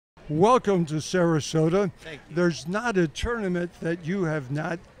welcome to Sarasota. Thank you. There's not a tournament that you have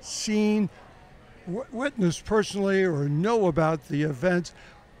not seen, witnessed personally, or know about the events.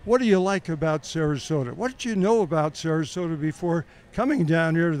 What do you like about Sarasota? What did you know about Sarasota before coming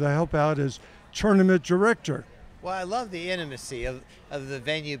down here to help out as tournament director? Well, I love the intimacy of the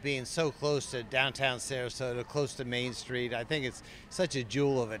venue being so close to downtown Sarasota, close to Main Street. I think it's such a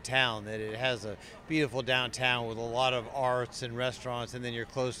jewel of a town that it has a beautiful downtown with a lot of arts and restaurants, and then you're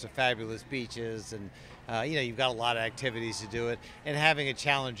close to fabulous beaches, and you've got a lot of activities to do it. And having a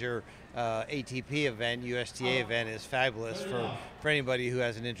challenger ATP event, USTA event, is fabulous for anybody who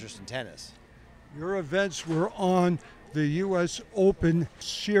has an interest in tennis. Your events were on the U.S. Open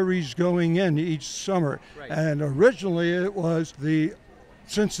series going in each summer. Right. And originally it was the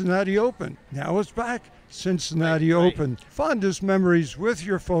Cincinnati Open. Now it's back, Cincinnati Right. Open. Fondest memories with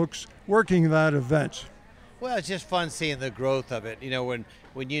your folks working that event? Well, it's just fun seeing the growth of it.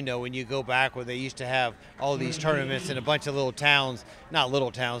 When you go back where they used to have all these tournaments in a bunch of little towns, not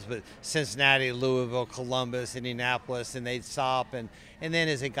little towns, but Cincinnati, Louisville, Columbus, Indianapolis, and they'd stop. And then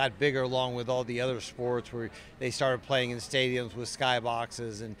as it got bigger, along with all the other sports, where they started playing in stadiums with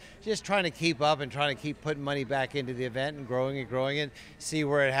skyboxes, and just trying to keep up and trying to keep putting money back into the event and growing it, see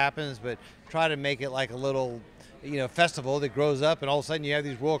where it happens, but try to make it like a little festival that grows up, and all of a sudden you have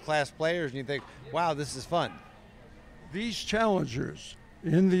these world-class players and you think, wow, this is fun. These challengers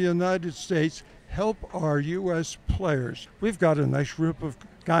in the United States help our U.S. players. We've got a nice group of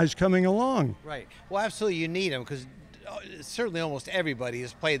guys coming along. Right. Well, absolutely, you need them, because certainly almost everybody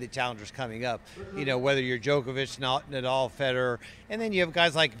has played the challengers coming up. Whether you're Djokovic, Nadal, Federer, and then you have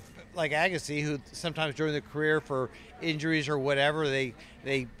guys like Agassi, who sometimes during their career for injuries or whatever, they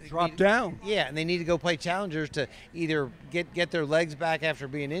drop down. Yeah, and they need to go play challengers to either get their legs back after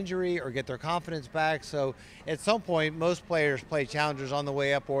being injury or get their confidence back. So at some point, most players play challengers on the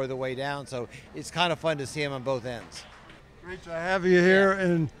way up or the way down. So it's kind of fun to see them on both ends. Great to have you here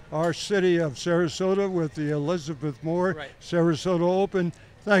in our city of Sarasota with the Elizabeth Moore Right. Sarasota Open.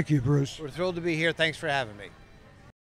 Thank you, Bruce. We're thrilled to be here. Thanks for having me.